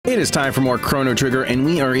It is time for more Chrono Trigger, and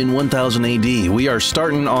we are in 1000 AD. We are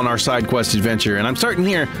starting on our side quest adventure, and I'm starting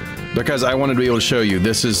here because I wanted to be able to show you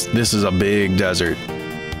this is a big desert.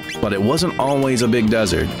 But it wasn't always a big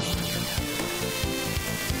desert.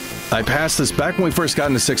 I passed this back when we first got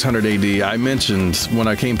into 600 AD. I mentioned when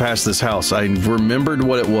I came past this house, I remembered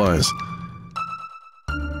what it was.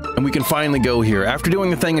 And we can finally go here. After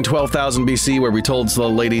doing the thing in 12,000 BC where we told the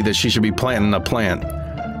lady that she should be planting a plant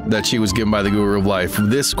that she was given by the Guru of Life,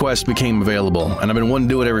 this quest became available, and I've been wanting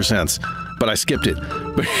to do it ever since. But I skipped it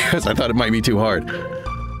because I thought it might be too hard.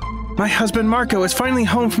 My husband Marco is finally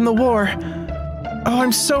home from the war. Oh,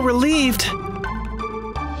 I'm so relieved.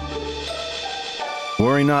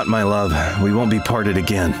 Worry not, my love. We won't be parted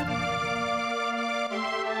again.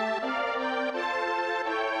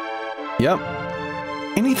 Yep.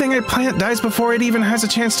 Anything I plant dies before it even has a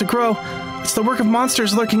chance to grow. It's the work of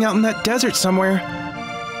monsters lurking out in that desert somewhere.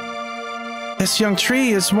 This young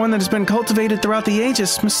tree is one that has been cultivated throughout the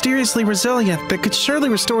ages, mysteriously resilient, that could surely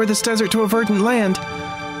restore this desert to a verdant land.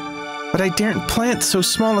 But I daren't plant so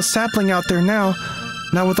small a sapling out there now,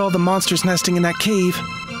 not with all the monsters nesting in that cave.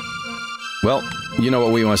 Well, you know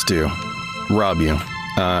what we must do. Rob you.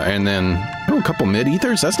 And then, oh, a couple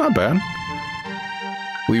mid-ethers? That's not bad.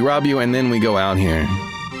 We rob you and then we go out here.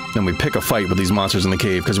 And we pick a fight with these monsters in the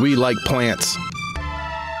cave, because we like plants.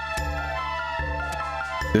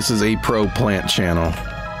 This is a pro plant channel.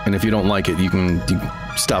 And if you don't like it, you can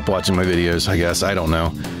stop watching my videos, I guess. I don't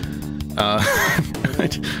know.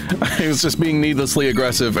 I was just being needlessly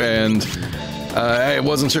aggressive, and I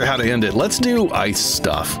wasn't sure how to end it. Let's do ice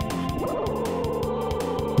stuff.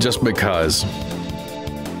 Just because.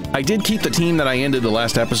 I did keep the team that I ended the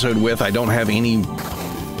last episode with. I don't have any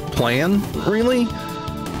plan, really.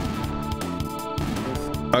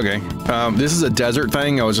 Okay, this is a desert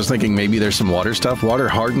thing. I was just thinking maybe there's some water stuff. Water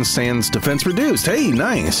hardens, sands, defense reduced. Hey,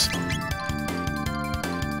 nice.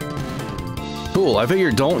 Cool, I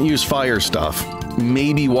figured don't use fire stuff.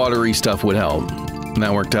 Maybe watery stuff would help. And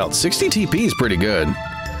that worked out. 60 TP is pretty good.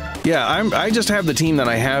 Yeah, I just have the team that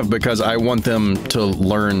I have because I want them to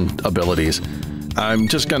learn abilities. I'm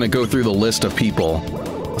just gonna go through the list of people.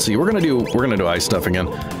 Let's see, we're gonna do ice stuff again.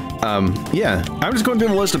 Yeah, I'm just going through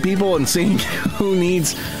the list of people and seeing who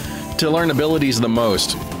needs to learn abilities the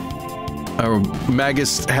most.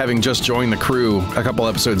 Magus, having just joined the crew a couple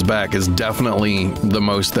episodes back, is definitely the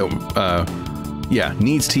most that, yeah,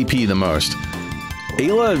 needs TP the most.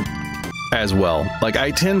 Ayla as well. Like,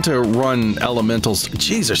 I tend to run elementals.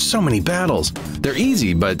 Jeez, there's so many battles. They're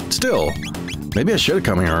easy, but still. Maybe I should have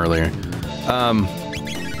come here earlier.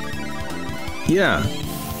 Yeah.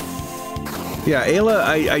 Yeah, Ayla,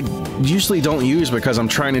 I usually don't use because I'm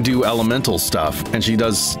trying to do elemental stuff, and she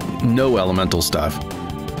does no elemental stuff.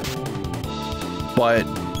 But,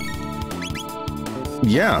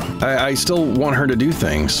 yeah, I still want her to do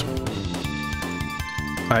things.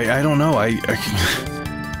 I don't know, I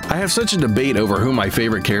have such a debate over who my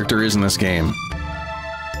favorite character is in this game.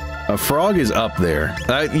 Frog is up there.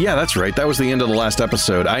 Yeah, that's right, that was the end of the last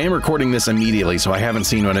episode. I am recording this immediately, so I haven't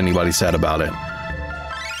seen what anybody said about it.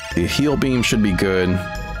 The heal beam should be good,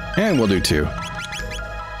 and we'll do 2.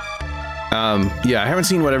 Yeah, I haven't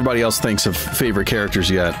seen what everybody else thinks of favorite characters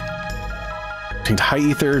yet. High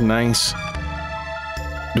Ether, nice.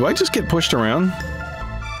 Do I just get pushed around?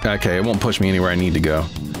 Okay, it won't push me anywhere I need to go.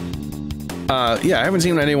 Yeah, I haven't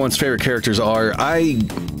seen what anyone's favorite characters are. I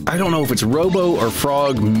don't know if it's Robo or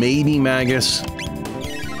Frog, maybe Magus.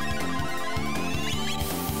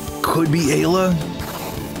 Could be Ayla.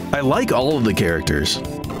 I like all of the characters.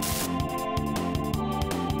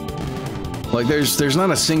 Like, there's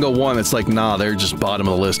not a single one that's like, nah, they're just bottom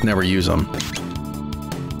of the list, never use them.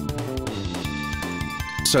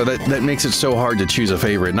 So that makes it so hard to choose a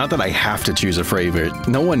favorite. Not that I have to choose a favorite.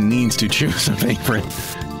 No one needs to choose a favorite.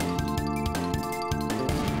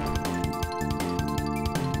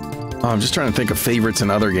 Oh, I'm just trying to think of favorites in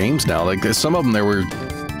other games now. Like, some of them, there were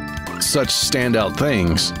such standout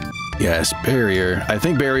things. Yes, Barrier. I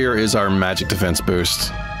think Barrier is our magic defense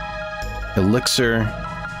boost. Elixir.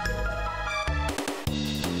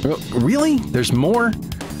 Really? There's more?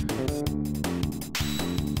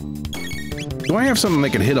 Do I have something that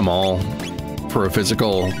can hit them all for a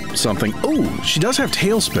physical something? Oh, she does have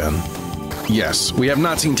Tailspin. Yes, we have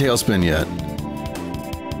not seen Tailspin yet.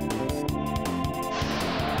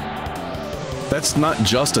 That's not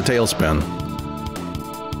just a Tailspin.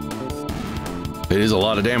 It is a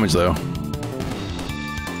lot of damage, though.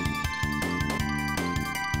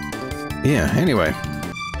 Yeah, anyway.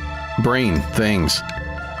 Brain things.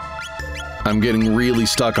 I'm getting really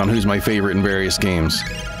stuck on who's my favorite in various games.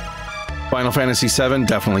 Final Fantasy VII,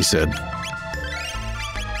 definitely Sid.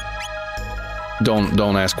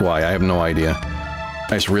 Don't ask why. I have no idea. I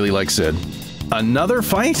just really like Sid. Another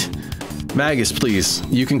fight? Magus, please.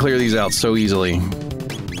 You can clear these out so easily.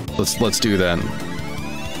 Let's do that.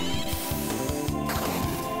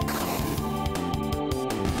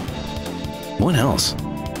 What else?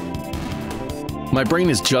 My brain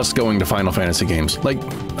is just going to Final Fantasy games. Like,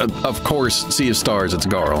 of course, Sea of Stars, it's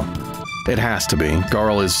Garl. It has to be.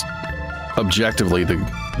 Garl is objectively the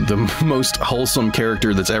most wholesome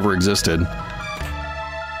character that's ever existed.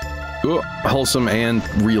 Ooh, wholesome and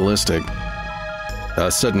realistic.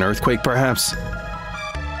 A sudden earthquake, perhaps?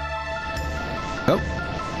 Oh.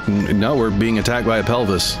 No, we're being attacked by a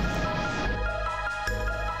pelvis.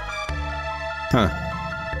 Huh.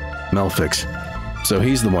 Melfix. So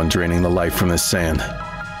he's the one draining the life from this sand.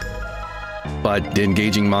 But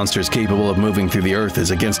engaging monsters capable of moving through the earth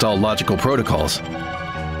is against all logical protocols.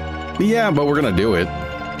 Yeah, but we're gonna do it.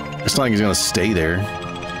 It's not like he's gonna stay there.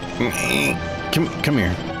 Come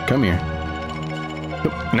here. Come here.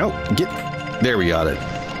 No, get... There, we got it.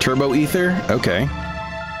 Turbo ether? Okay.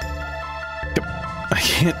 I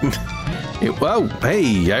can't... Whoa,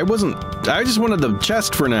 hey, I just wanted the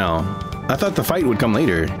chest for now. I thought the fight would come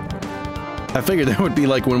later. I figured that would be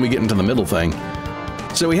like when we get into the middle thing.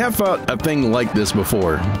 So we have fought a thing like this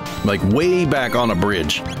before. Like way back on a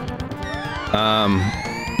bridge.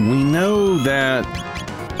 We know that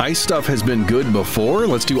ice stuff has been good before.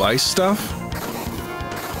 Let's do ice stuff.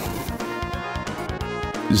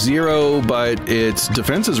 0, but its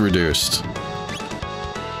defense is reduced.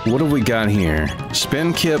 What have we got here?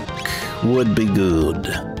 Spin kick would be good.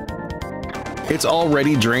 It's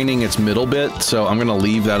already draining its middle bit, so I'm gonna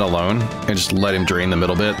leave that alone and just let him drain the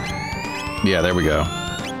middle bit. Yeah, there we go.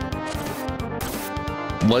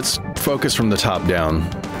 Let's focus from the top down.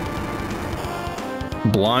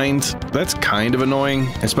 Blind, that's kind of annoying,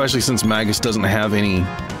 especially since Magus doesn't have any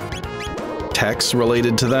techs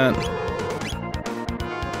related to that.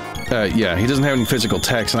 Yeah, he doesn't have any physical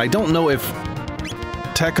techs, and I don't know if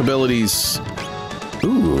tech abilities...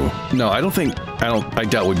 Ooh, no, I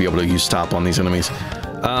doubt we'd be able to use stop on these enemies.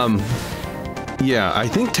 Yeah, I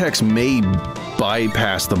think techs may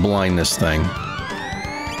bypass the blindness thing.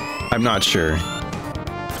 I'm not sure.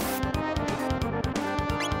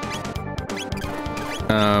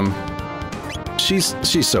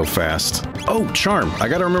 She's so fast. Oh, charm. I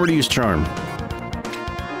gotta remember to use charm.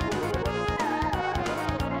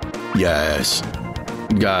 Yes.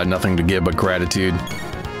 Got nothing to give but gratitude.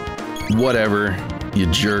 Whatever, you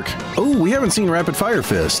jerk. Oh, we haven't seen Rapid Fire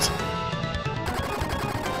Fist.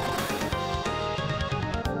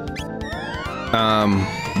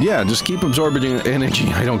 Yeah, just keep absorbing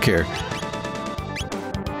energy. I don't care.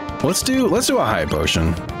 Let's do a high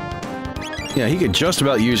potion. Yeah, he could just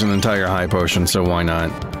about use an entire high potion, so why not?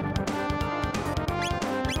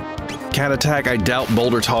 Cat attack, I doubt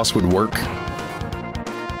Boulder Toss would work.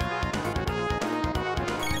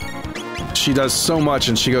 She does so much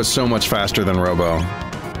and she goes so much faster than Robo.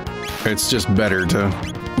 It's just better to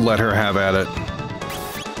let her have at it.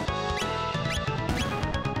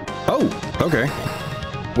 Oh, okay.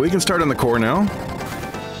 We can start on the core now.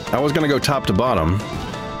 I was gonna go top to bottom.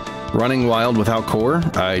 Running wild without core,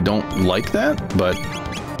 I don't like that, but...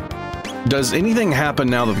 Does anything happen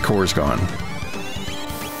now that the core's gone?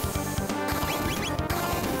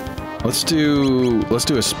 Let's do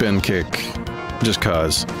a spin kick, just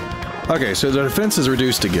cause. Okay, so the defense is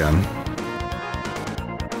reduced again.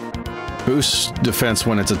 Boosts defense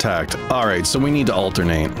when it's attacked. Alright, so we need to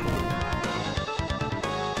alternate.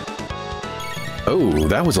 Oh,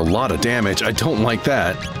 that was a lot of damage. I don't like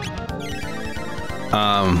that.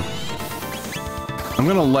 I'm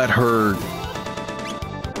gonna let her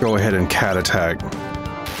go ahead and cat attack.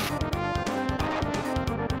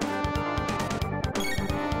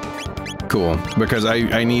 Cool, because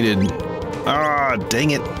I needed... Ah,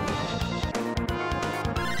 dang it.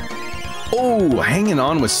 Oh, hanging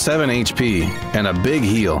on with 7 HP and a big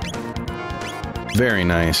heal. Very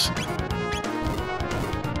nice.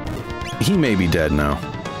 He may be dead now.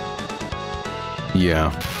 Yeah.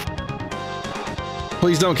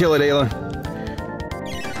 Please don't kill it, Ayla.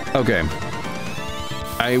 Okay.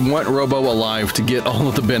 I want Robo alive to get all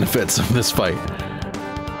of the benefits of this fight.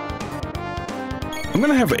 I'm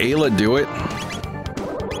gonna have Ayla do it.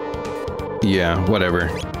 Yeah, whatever.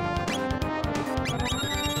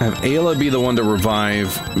 Have Ayla be the one to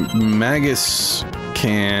revive. Magus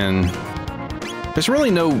can... There's really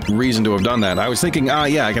no reason to have done that. I was thinking,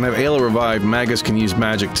 yeah, I can have Ayla revive. Magus can use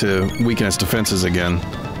magic to weaken its defenses again.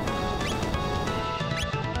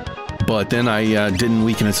 But then I didn't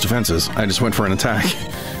weaken its defenses. I just went for an attack.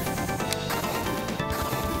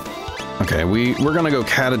 Okay, we're gonna go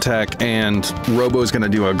cat attack, and Robo's gonna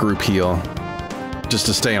do a group heal, just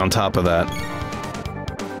to stay on top of that.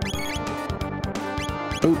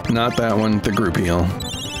 Oh, not that one, the group heal.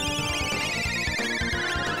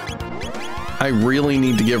 I really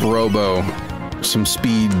need to give Robo some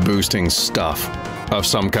speed boosting stuff of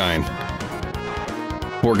some kind.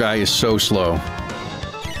 Poor guy is so slow.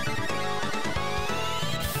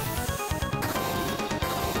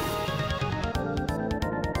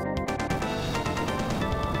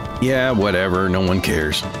 Yeah, whatever, no one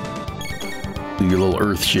cares. Do your little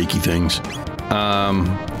earth shaky things. I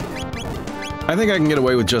think I can get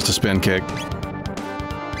away with just a spin kick.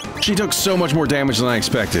 She took so much more damage than I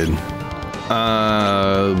expected.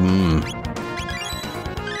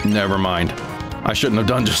 Never mind. I shouldn't have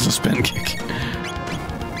done just a spin kick.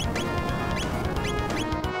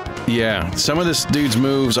 Yeah, some of this dude's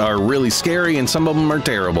moves are really scary and some of them are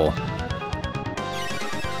terrible.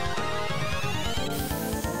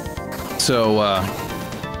 So,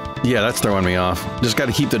 yeah, that's throwing me off. Just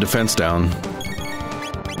gotta keep the defense down.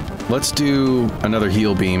 Let's do another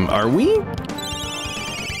heal beam. Are we?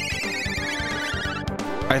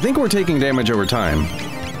 I think we're taking damage over time.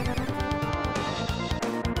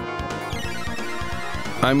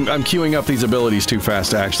 I'm queuing up these abilities too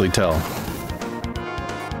fast to actually tell.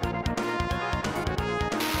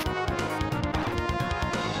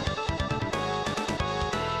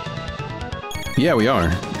 Yeah, we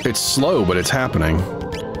are. It's slow, but it's happening.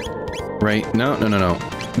 Right? No.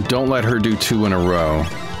 Don't let her do 2 in a row.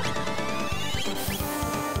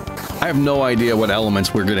 I have no idea what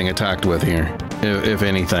elements we're getting attacked with here, if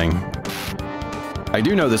anything. I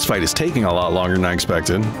do know this fight is taking a lot longer than I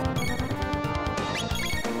expected.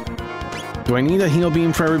 Do I need a heal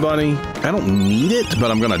beam for everybody? I don't need it, but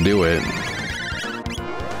I'm gonna do it.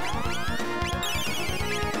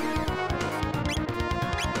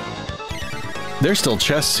 There's still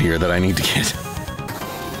chests here that I need to get.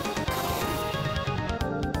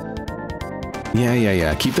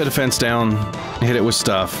 Yeah. Keep the defense down. Hit it with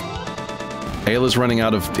stuff. Ayla's running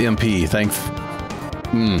out of MP.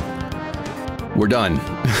 We're done.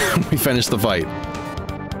 We finished the fight.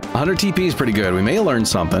 100 TP is pretty good. We may have learned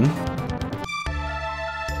something.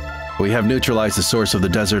 We have neutralized the source of the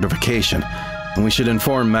desertification, and we should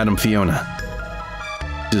inform Madame Fiona.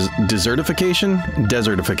 Desertification?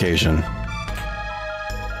 Desertification.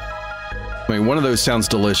 I mean, one of those sounds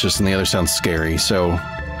delicious and the other sounds scary, so...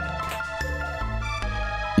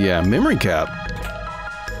 Yeah, memory cap.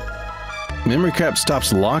 Memory cap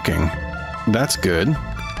stops locking. That's good.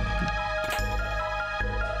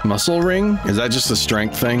 Muscle ring? Is that just a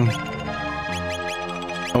strength thing?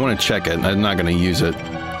 I want to check it. I'm not going to use it.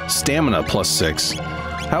 Stamina +6.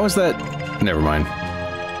 How is that? Never mind.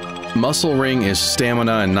 Muscle ring is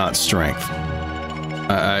stamina and not strength.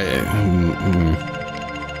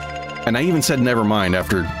 And I even said never mind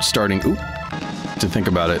after starting to think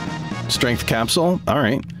about it. Strength capsule?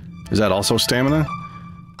 Alright. Is that also stamina?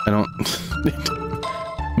 I don't...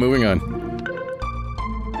 Moving on.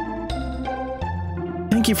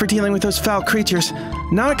 Thank you for dealing with those foul creatures.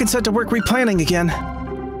 Now I can set to work replanting again.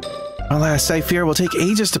 Alas, I fear it will take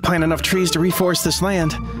ages to plant enough trees to reforest this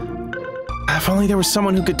land. If only there was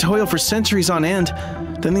someone who could toil for centuries on end,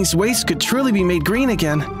 then these wastes could truly be made green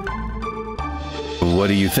again. What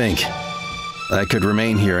do you think? I could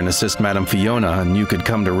remain here and assist Madame Fiona, and you could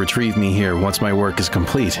come to retrieve me here once my work is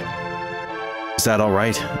complete. Is that all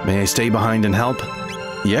right? May I stay behind and help?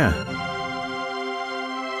 Yeah.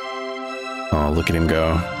 Oh, look at him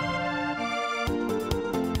go.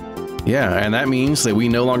 Yeah, and that means that we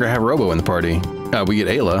no longer have Robo in the party. We get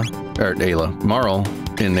Marl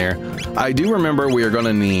in there. I do remember we are going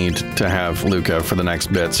to need to have Luca for the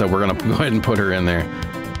next bit, so we're going to go ahead and put her in there.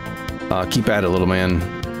 Keep at it, little man.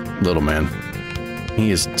 Little man.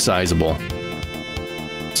 He is sizable.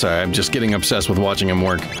 Sorry, I'm just getting obsessed with watching him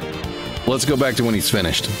work. Let's go back to when he's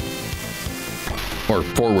finished. Or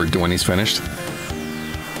forward to when he's finished.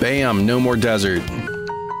 Bam, no more desert.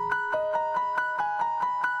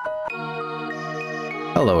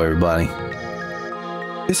 Hello, everybody.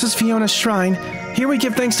 This is Fiona's shrine. Here we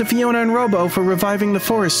give thanks to Fiona and Robo for reviving the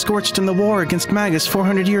forest scorched in the war against Magus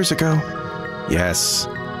 400 years ago. Yes.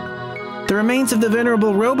 The remains of the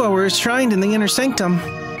venerable Robo are enshrined in the inner sanctum.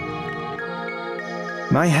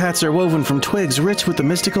 My hats are woven from twigs rich with the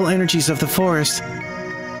mystical energies of the forest.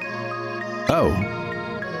 Oh.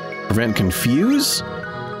 Prevent confuse?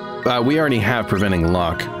 We already have preventing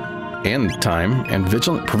luck and time and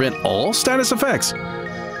vigilant. Prevent all status effects.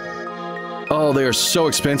 Oh, they are so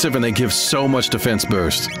expensive and they give so much defense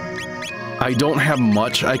boost. I don't have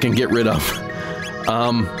much I can get rid of.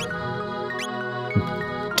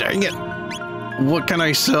 Dang it. What can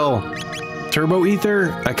I sell? Turbo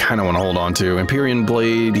Ether? I kind of want to hold on to. Empyrean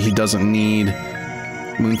Blade, he doesn't need.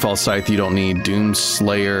 Moonfall Scythe, you don't need. Doom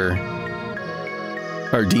Slayer.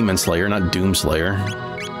 Or Demon Slayer, not Doom Slayer.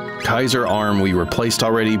 Kaiser Arm, we replaced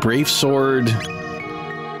already. Brave Sword.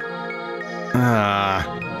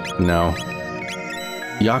 No.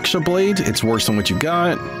 Yaksha Blade, it's worse than what you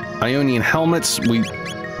got. Ionian Helmets,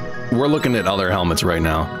 we're looking at other helmets right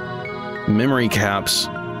now. Memory Caps.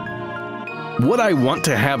 What I want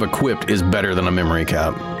to have equipped is better than a memory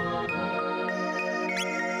cap.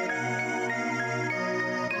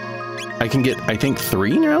 I can get, I think,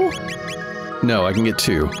 3 now? No, I can get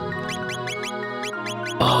 2.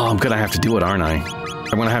 Oh, I'm gonna have to do it, aren't I?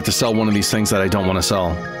 I'm gonna have to sell one of these things that I don't want to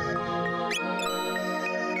sell.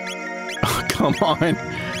 Oh, come on.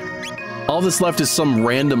 All that's left is some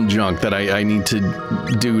random junk that I need to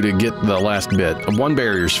do to get the last bit. 1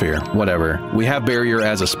 barrier sphere, whatever. We have barrier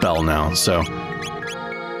as a spell now, so.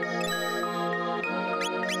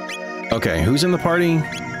 Okay, who's in the party?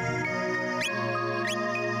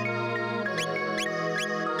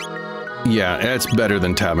 Yeah, it's better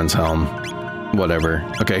than Tabin's Helm. Whatever.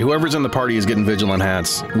 Okay, whoever's in the party is getting Vigilant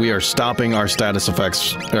Hats. We are stopping our status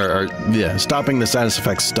effects, stopping the status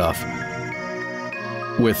effects stuff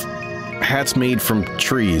with hats made from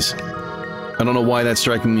trees. I don't know why that's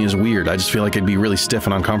striking me as weird. I just feel like it'd be really stiff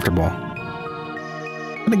and uncomfortable.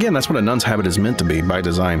 And again, that's what a nun's habit is meant to be by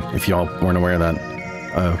design, if y'all weren't aware of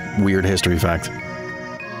that. Weird history fact.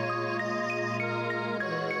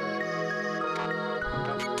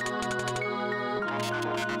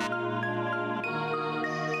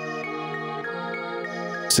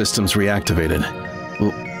 Systems reactivated.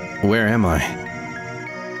 Where am I?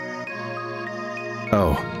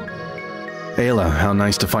 Oh. Ayla, how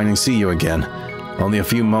nice to finally see you again. Only a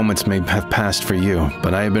few moments may have passed for you,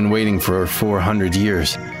 but I have been waiting for 400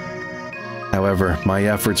 years. However, my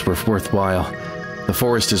efforts were worthwhile. The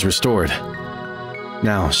forest is restored.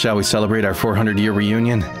 Now, shall we celebrate our 400-year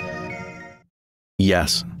reunion?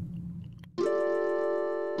 Yes.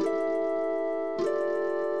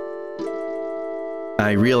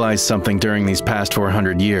 I realized something during these past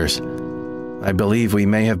 400 years. I believe we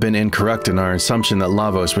may have been incorrect in our assumption that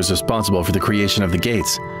Lavos was responsible for the creation of the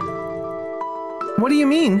gates. What do you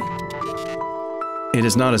mean? It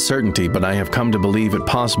is not a certainty, but I have come to believe it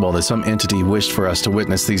possible that some entity wished for us to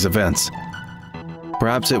witness these events.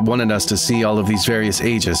 Perhaps it wanted us to see all of these various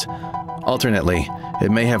ages. Alternately,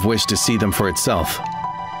 it may have wished to see them for itself.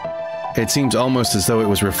 It seems almost as though it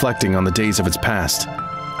was reflecting on the days of its past.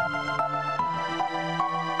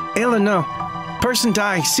 Ayla, no. Person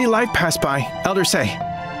die, see life pass by, elders say.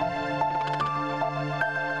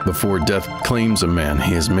 Before death claims a man,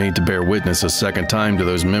 he is made to bear witness a second time to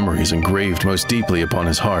those memories engraved most deeply upon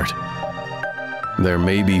his heart. There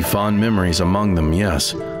may be fond memories among them,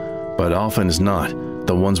 yes, but often as not,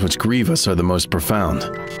 the ones which grieve us are the most profound.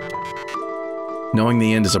 Knowing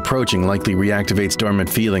the end is approaching likely reactivates dormant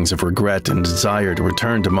feelings of regret and desire to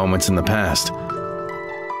return to moments in the past.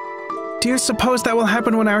 Do you suppose that will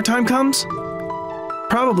happen when our time comes?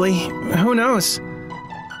 Probably. Who knows?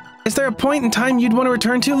 Is there a point in time you'd want to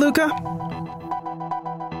return to, Luca?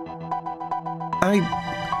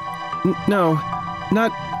 No.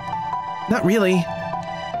 Not really.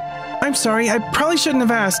 I'm sorry, I probably shouldn't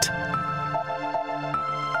have asked.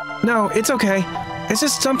 No, it's okay. It's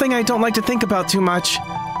just something I don't like to think about too much.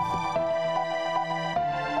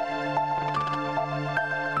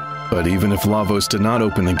 But even if Lavos did not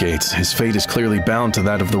open the gates, his fate is clearly bound to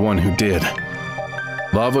that of the one who did.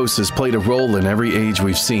 Lavos has played a role in every age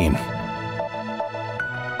we've seen.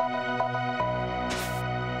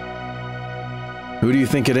 Who do you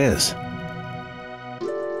think it is?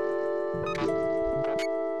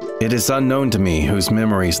 It is unknown to me whose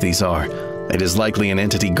memories these are. It is likely an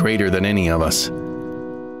entity greater than any of us.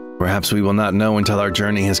 Perhaps we will not know until our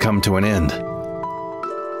journey has come to an end.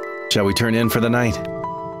 Shall we turn in for the night?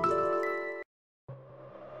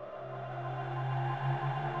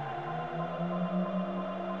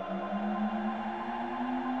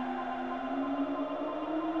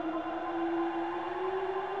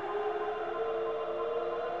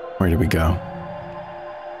 Where do we go?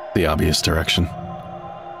 The obvious direction.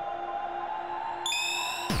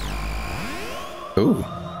 Ooh.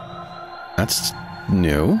 That's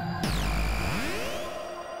new.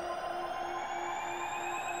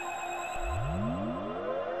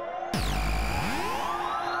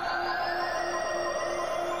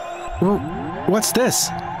 Well, what's this?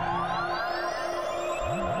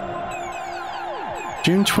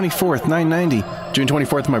 June 24th, 990. June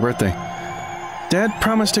 24th, my birthday. Dad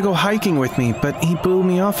promised to go hiking with me, but he blew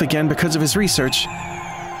me off again because of his research.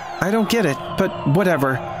 I don't get it, but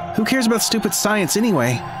whatever. Who cares about stupid science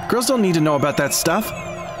anyway? Girls don't need to know about that stuff.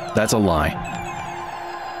 That's a lie.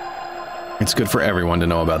 It's good for everyone to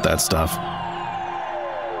know about that stuff.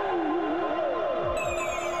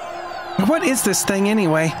 What is this thing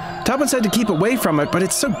anyway? Toppin said to keep away from it, but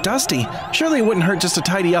it's so dusty. Surely it wouldn't hurt just to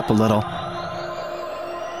tidy up a little.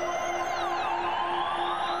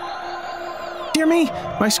 Dear me,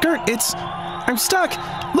 my skirt, I'm stuck!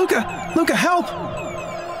 Luca! Luca, help!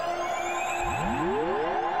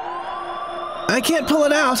 I can't pull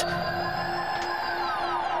it out!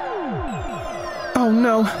 Oh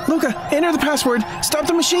no, Luca, enter the password! Stop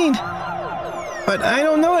the machine! But I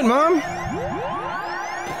don't know it, Mom!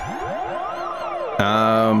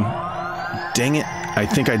 Dang it. I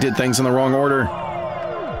think I did things in the wrong order.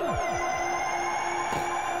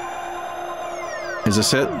 Is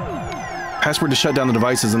this it? Password to shut down the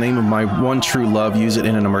device is the name of my one true love. Use it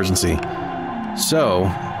in an emergency. So,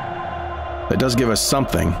 that does give us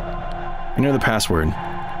something. Enter the password.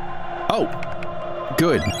 Oh!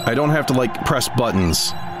 Good. I don't have to, like, press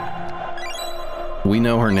buttons. We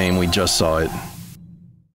know her name. We just saw it.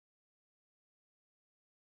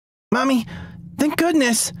 Mommy! Thank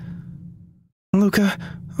goodness! Luca.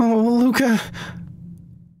 Oh, Luca.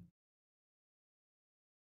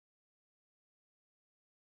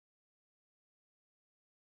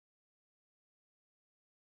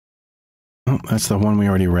 Oh, that's the one we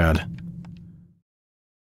already read.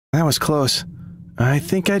 That was close. I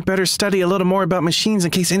think I'd better study a little more about machines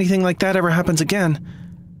in case anything like that ever happens again.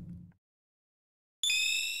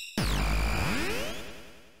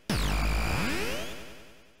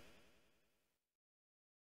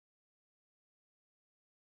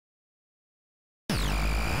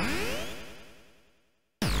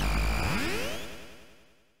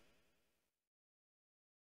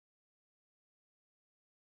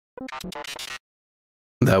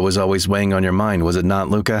 That was always weighing on your mind, was it not,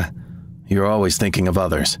 Luca? You're always thinking of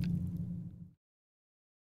others.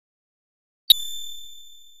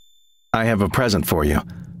 I have a present for you.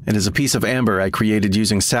 It is a piece of amber I created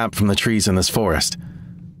using sap from the trees in this forest.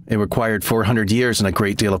 It required 400 years and a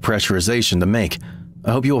great deal of pressurization to make.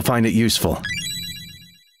 I hope you will find it useful.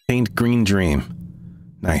 Faint green dream.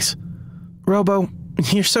 Nice. Robo,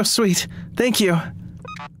 you're so sweet. Thank you.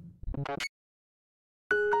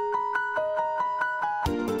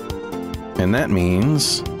 And that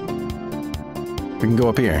means we can go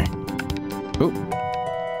up here. Oop.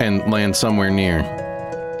 And land somewhere near.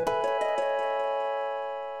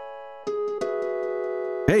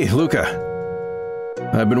 Hey, Luca.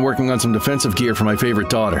 I've been working on some defensive gear for my favorite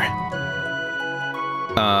daughter.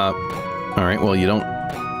 Alright, well, you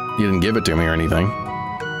didn't give it to me or anything.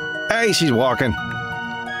 Hey, she's walking.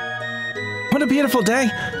 What a beautiful day.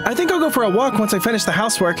 I think I'll go for a walk once I finish the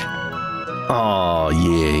housework. Aw,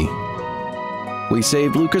 yay. We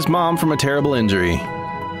saved Luca's mom from a terrible injury.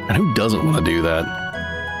 And who doesn't want to do that?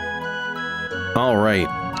 Alright.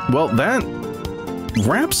 Well, that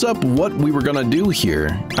wraps up what we were gonna do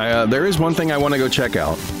here. There is one thing I want to go check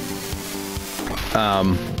out.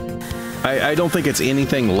 I don't think it's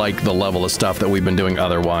anything like the level of stuff that we've been doing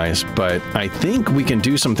otherwise, but I think we can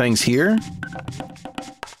do some things here.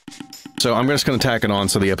 So I'm just gonna tack it on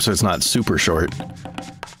so the episode's not super short.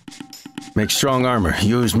 Make strong armor.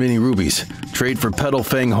 Use mini rubies. Trade for petal,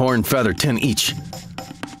 fang, horn, feather. 10 each.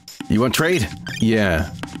 You want trade?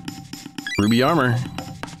 Yeah. Ruby armor.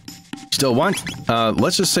 Still want?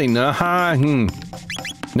 Let's just say nah.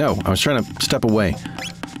 No, I was trying to step away.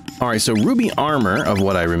 Alright, so ruby armor, of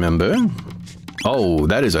what I remember. Oh,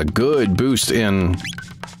 that is a good boost in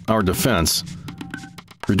our defense.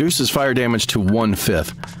 Reduces fire damage to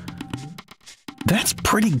 1/5. That's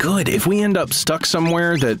pretty good. If we end up stuck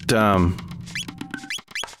somewhere that,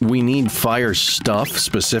 we need fire stuff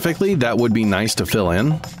specifically, that would be nice to fill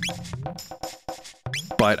in.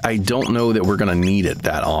 But I don't know that we're gonna need it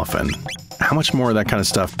that often. How much more of that kind of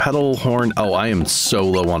stuff? Petal, horn... Oh, I am so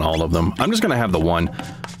low on all of them. I'm just gonna have the one.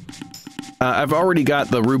 I've already got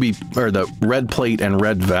the ruby... or the red plate and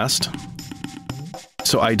red vest.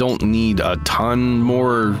 So I don't need a ton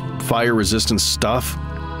more fire resistance stuff.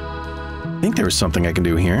 I think there was something I can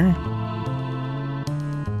do here.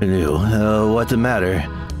 Nu, what the matter?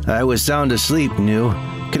 I was sound asleep, Nu.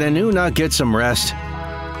 Can Anu not get some rest?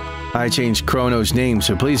 I changed Chrono's name,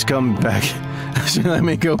 so please come back. Let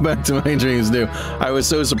me go back to my dreams, Nu. I was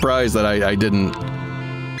so surprised that I didn't...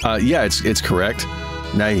 yeah, it's correct.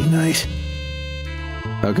 Night.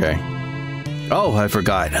 Okay. Oh, I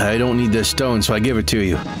forgot. I don't need this stone, so I give it to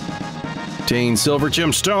you. Obtain silver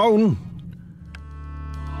gemstone.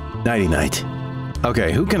 Nighty-night.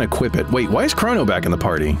 Okay, who can equip it? Wait, why is Chrono back in the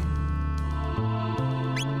party?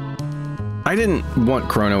 I didn't want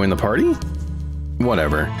Chrono in the party.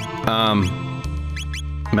 Whatever.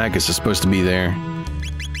 Magus is supposed to be there.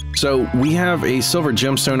 So we have a silver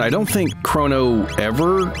gemstone. I don't think Chrono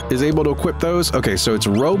ever is able to equip those. Okay, so it's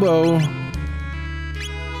Robo,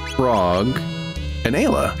 Frog, and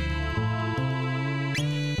Ayla.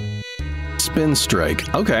 Spin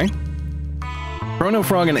Strike. Okay. Chrono,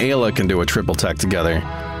 Frog, and Ayla can do a triple tech together.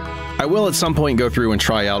 I will at some point go through and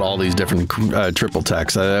try out all these different triple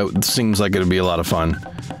techs. That seems like it'd be a lot of fun.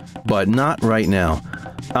 But not right now.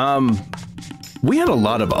 We had a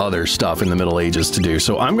lot of other stuff in the Middle Ages to do,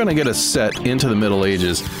 so I'm going to get us set into the Middle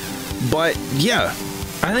Ages. But yeah,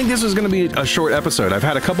 I think this is going to be a short episode. I've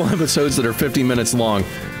had a couple episodes that are 50 minutes long.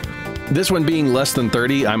 This one being less than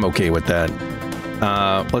 30, I'm okay with that.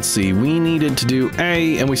 Let's see, we needed to do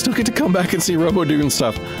A, and we still get to come back and see Robo doing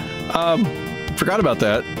stuff. Forgot about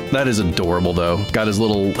that. That is adorable, though. Got his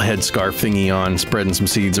little headscarf thingy on, spreading some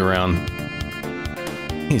seeds around.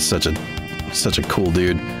 He's such a cool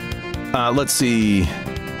dude. Let's see.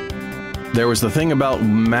 There was the thing about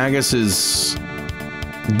Magus's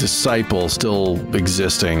disciple still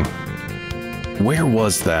existing. Where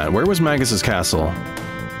was that? Where was Magus's castle?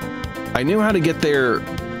 I knew how to get there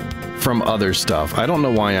from other stuff. I don't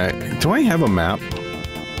know why do I have a map?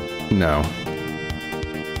 No.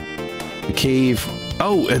 The cave.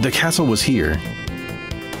 Oh, the castle was here.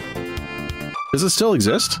 Does it still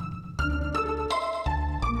exist?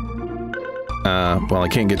 Well, I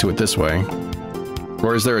can't get to it this way.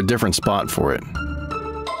 Or is there a different spot for it?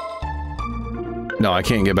 No, I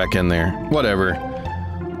can't get back in there. Whatever.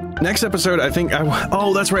 Next episode, I think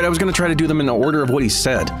oh, that's right. I was going to try to do them in the order of what he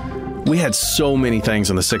said. We had so many things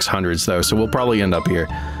in the 600s, though, so we'll probably end up here.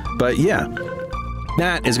 But yeah,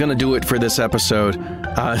 that is going to do it for this episode.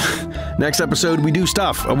 Next episode, we do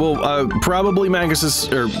stuff. We'll probably Magus's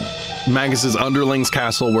underling's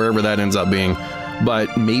castle, wherever that ends up being.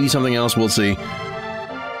 But maybe something else, we'll see.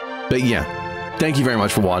 But yeah, thank you very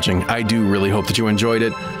much for watching. I do really hope that you enjoyed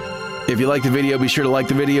it. If you like the video, be sure to like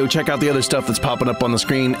the video, check out the other stuff that's popping up on the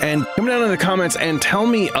screen, and come down in the comments and tell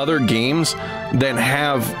me other games that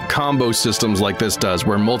have combo systems like this does,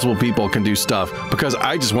 where multiple people can do stuff, because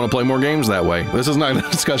I just want to play more games that way. This is not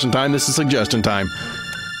discussion time, this is suggestion time.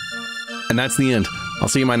 And that's the end. I'll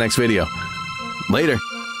see you in my next video. Later.